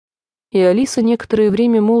и Алиса некоторое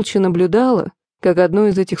время молча наблюдала, как одно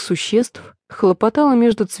из этих существ хлопотало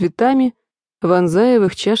между цветами, вонзая в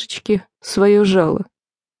их чашечки свое жало.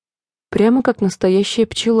 «Прямо как настоящая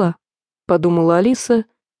пчела», — подумала Алиса,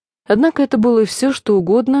 однако это было все, что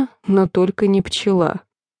угодно, но только не пчела.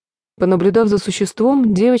 Понаблюдав за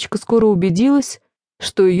существом, девочка скоро убедилась,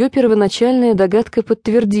 что ее первоначальная догадка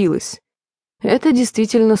подтвердилась. Это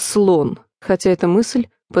действительно слон, хотя эта мысль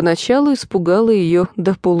поначалу испугала ее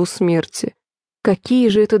до полусмерти. «Какие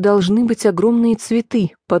же это должны быть огромные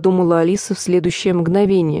цветы», — подумала Алиса в следующее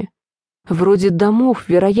мгновение. «Вроде домов,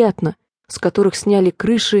 вероятно, с которых сняли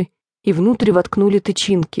крыши и внутрь воткнули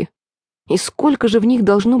тычинки. И сколько же в них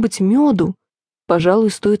должно быть меду? Пожалуй,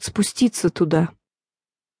 стоит спуститься туда».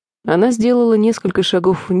 Она сделала несколько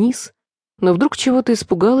шагов вниз, но вдруг чего-то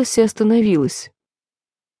испугалась и остановилась.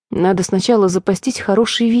 «Надо сначала запастись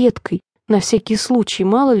хорошей веткой, на всякий случай,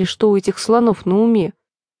 мало ли что у этих слонов на уме.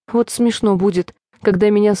 Вот смешно будет, когда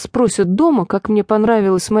меня спросят дома, как мне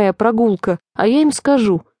понравилась моя прогулка, а я им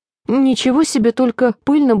скажу: ничего себе, только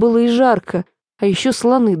пыльно было и жарко, а еще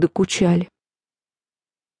слоны докучали».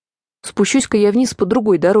 «Спущусь-ка я вниз по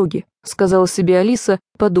другой дороге», — сказала себе Алиса,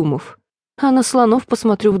 подумав. «А на слонов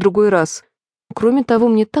посмотрю в другой раз. Кроме того,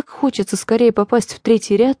 мне так хочется скорее попасть в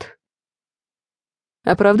третий ряд».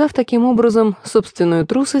 Оправдав таким образом собственную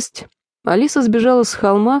трусость, Алиса сбежала с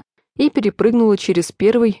холма и перепрыгнула через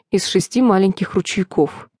первый из 6 маленьких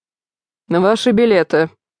ручейков. «Ваши билеты»,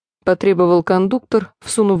 — потребовал кондуктор,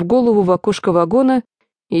 всунув голову в окошко вагона,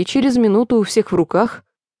 и через минуту у всех в руках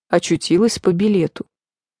очутилась по билету.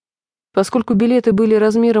 Поскольку билеты были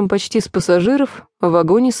размером почти с пассажиров, в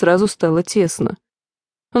вагоне сразу стало тесно.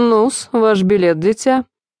 «Ну-с, ваш билет, дитя»,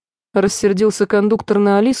 — рассердился кондуктор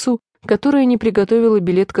на Алису, которая не приготовила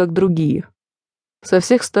билет, как другие. Со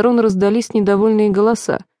всех сторон раздались недовольные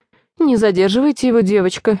голоса. «Не задерживайте его,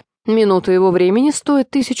 девочка. Минута его времени стоит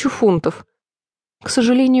 1000 фунтов». «К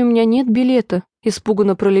сожалению, у меня нет билета», —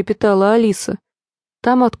 испуганно пролепетала Алиса.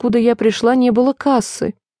 «Там, откуда я пришла, не было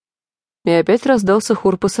кассы». И опять раздался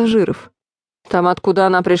хор пассажиров. «Там, откуда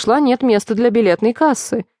она пришла, нет места для билетной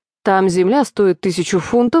кассы. Там земля стоит 1000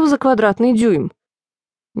 фунтов за квадратный дюйм».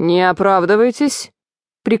 «Не оправдывайтесь»,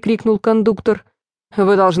 — прикрикнул кондуктор.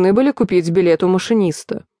 «Вы должны были купить билет у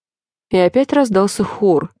машиниста». И опять раздался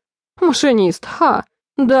хор. «Машинист, ха!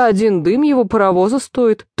 Да один дым его паровоза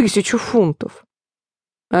стоит 1000 фунтов».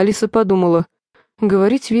 Алиса подумала,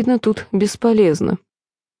 говорить, видно, тут бесполезно.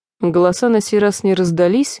 Голоса на сей раз не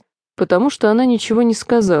раздались, потому что она ничего не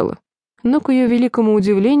сказала. Но, к ее великому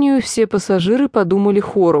удивлению, все пассажиры подумали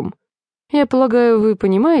хором. Я полагаю, вы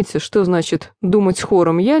понимаете, что значит думать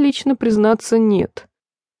хором? Я лично, признаться, нет.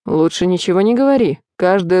 Лучше ничего не говори,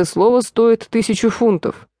 каждое слово стоит 1000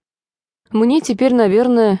 фунтов. Мне теперь,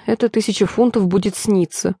 наверное, это 1000 фунтов будет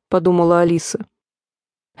сниться, подумала Алиса.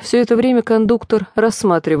 Все это время кондуктор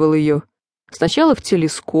рассматривал ее. Сначала в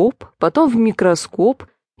телескоп, потом в микроскоп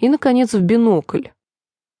и, наконец, в бинокль.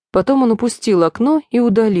 Потом он опустил окно и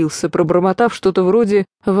удалился, пробормотав что-то вроде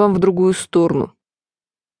 «вам в другую сторону».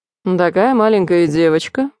 «Такая маленькая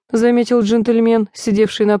девочка», — заметил джентльмен,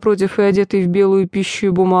 сидевший напротив и одетый в белую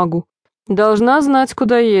пищу бумагу, «должна знать,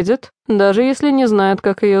 куда едет, даже если не знает,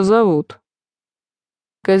 как ее зовут».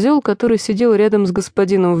 Козел, который сидел рядом с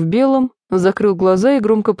господином в белом, закрыл глаза и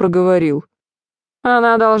громко проговорил.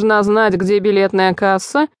 «Она должна знать, где билетная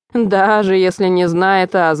касса, даже если не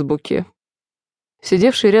знает азбуки».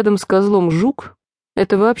 Сидевший рядом с козлом жук,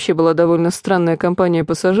 это вообще была довольно странная компания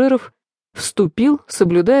пассажиров, вступил,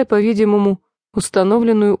 соблюдая, по-видимому,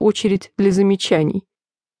 установленную очередь для замечаний.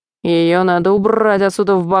 «Ее надо убрать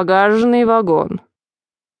отсюда в багажный вагон».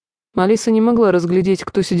 Алиса не могла разглядеть,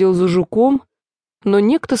 кто сидел за жуком, но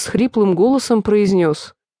некто с хриплым голосом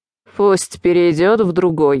произнес: «Пусть перейдет в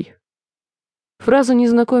другой». Фразу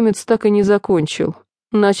незнакомец так и не закончил.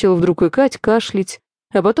 Начал вдруг икать, кашлять,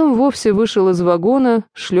 а потом вовсе вышел из вагона,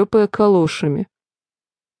 шлепая калошами.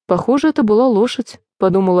 «Похоже, это была лошадь», —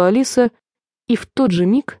 подумала Алиса, и в тот же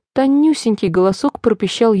миг тонюсенький голосок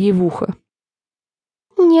пропищал ей в ухо.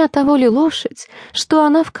 «Не от того ли лошадь, что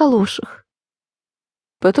она в калошах?»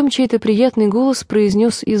 Потом чей-то приятный голос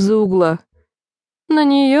произнес из-за угла: «На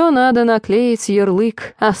нее надо наклеить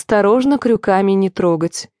ярлык, осторожно крюками не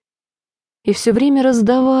трогать». И все время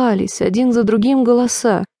раздавались один за другим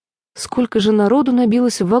голоса. Сколько же народу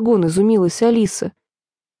набилось в вагон, изумилась Алиса.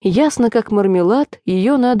 Ясно, как мармелад,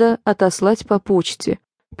 ее надо отослать по почте.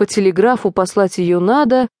 По телеграфу послать ее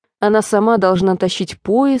надо, она сама должна тащить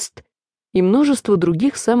поезд и множество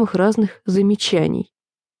других самых разных замечаний.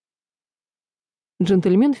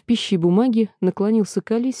 Джентльмен в пище и бумаге наклонился к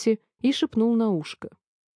Алисе и шепнул на ушко: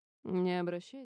 «Не обращай